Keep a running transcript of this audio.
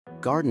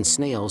Garden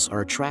snails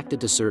are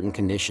attracted to certain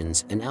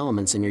conditions and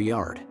elements in your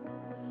yard.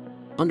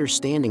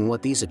 Understanding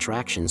what these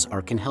attractions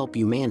are can help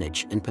you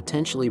manage and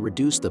potentially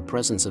reduce the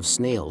presence of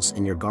snails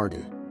in your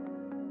garden.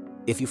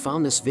 If you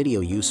found this video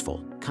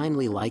useful,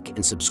 kindly like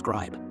and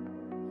subscribe.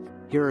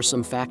 Here are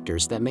some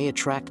factors that may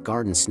attract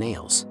garden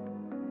snails.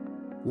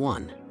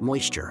 1.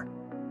 Moisture.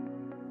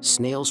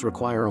 Snails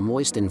require a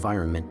moist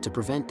environment to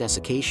prevent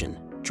desiccation,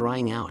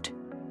 drying out.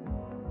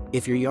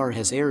 If your yard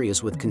has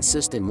areas with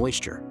consistent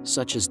moisture,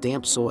 such as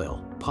damp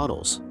soil,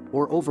 puddles,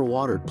 or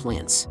overwatered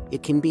plants,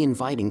 it can be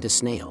inviting to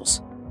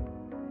snails.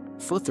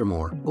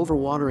 Furthermore,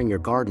 overwatering your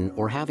garden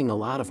or having a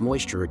lot of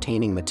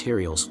moisture-retaining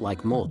materials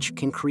like mulch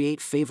can create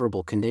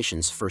favorable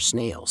conditions for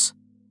snails.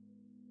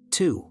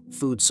 2.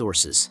 Food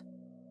sources.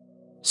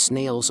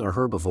 Snails are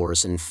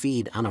herbivores and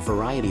feed on a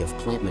variety of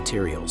plant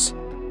materials.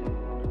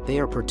 They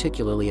are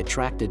particularly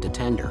attracted to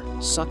tender,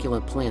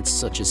 succulent plants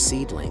such as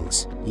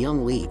seedlings,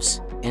 young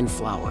leaves, and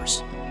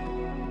flowers.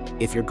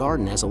 If your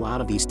garden has a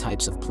lot of these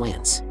types of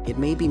plants, it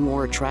may be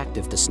more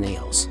attractive to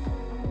snails.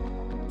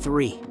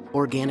 3.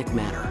 Organic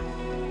matter.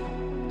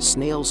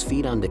 Snails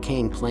feed on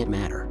decaying plant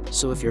matter,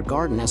 so if your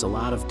garden has a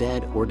lot of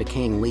dead or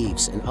decaying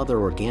leaves and other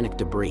organic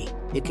debris,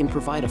 it can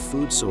provide a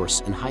food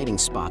source and hiding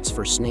spots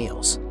for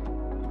snails.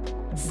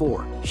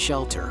 4.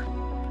 Shelter.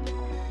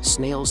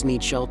 Snails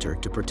need shelter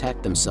to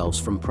protect themselves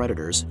from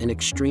predators in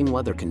extreme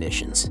weather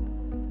conditions.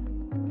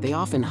 They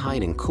often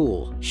hide in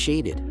cool,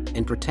 shaded,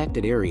 and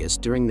protected areas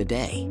during the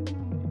day.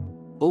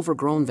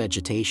 Overgrown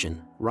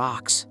vegetation,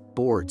 rocks,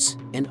 boards,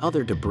 and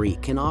other debris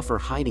can offer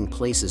hiding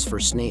places for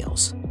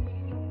snails.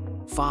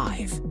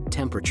 5.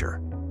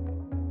 Temperature.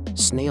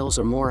 Snails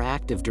are more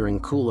active during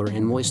cooler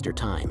and moister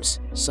times,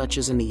 such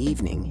as in the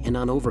evening and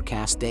on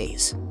overcast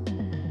days.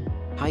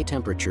 High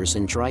temperatures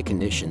and dry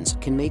conditions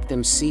can make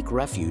them seek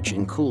refuge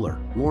in cooler,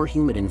 more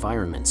humid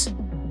environments.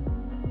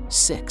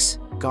 6.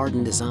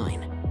 Garden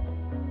design.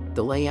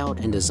 The layout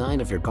and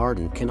design of your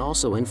garden can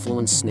also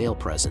influence snail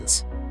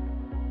presence.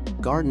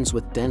 Gardens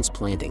with dense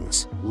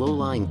plantings,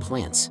 low-lying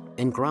plants,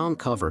 and ground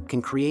cover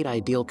can create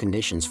ideal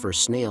conditions for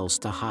snails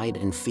to hide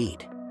and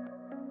feed.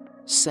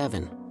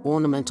 7.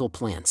 Ornamental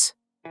plants.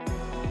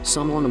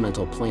 Some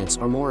ornamental plants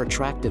are more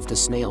attractive to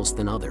snails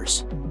than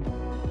others.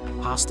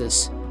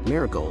 Hostas,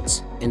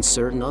 marigolds, and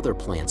certain other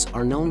plants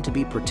are known to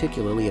be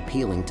particularly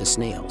appealing to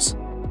snails.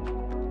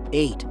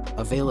 8.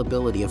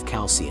 Availability of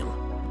calcium.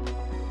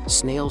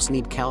 Snails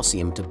need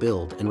calcium to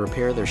build and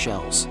repair their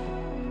shells.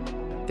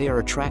 They are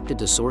attracted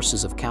to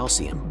sources of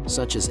calcium,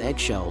 such as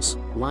eggshells,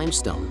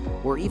 limestone,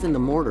 or even the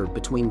mortar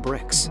between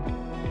bricks.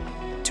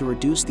 To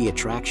reduce the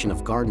attraction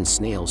of garden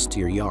snails to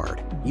your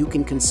yard, you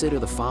can consider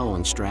the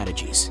following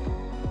strategies.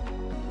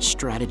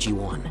 Strategy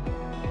 1.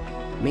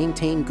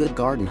 Maintain good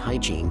garden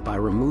hygiene by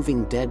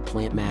removing dead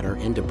plant matter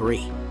and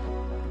debris.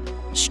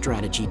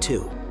 Strategy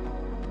 2.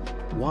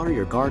 Water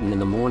your garden in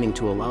the morning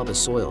to allow the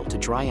soil to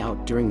dry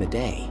out during the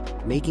day,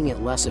 making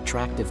it less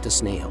attractive to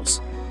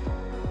snails.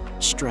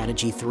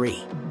 Strategy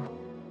 3.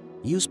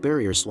 Use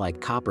barriers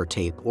like copper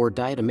tape or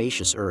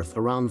diatomaceous earth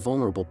around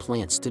vulnerable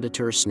plants to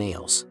deter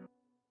snails.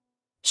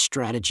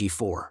 Strategy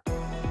 4.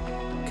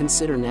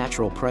 Consider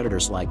natural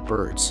predators like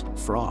birds,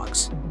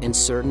 frogs, and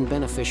certain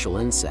beneficial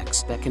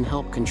insects that can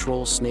help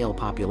control snail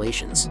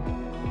populations.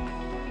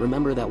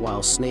 Remember that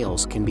while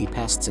snails can be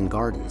pests in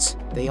gardens,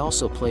 they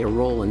also play a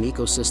role in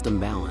ecosystem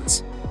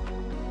balance.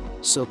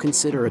 So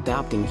consider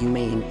adopting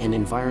humane and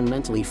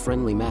environmentally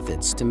friendly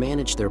methods to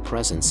manage their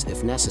presence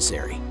if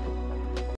necessary.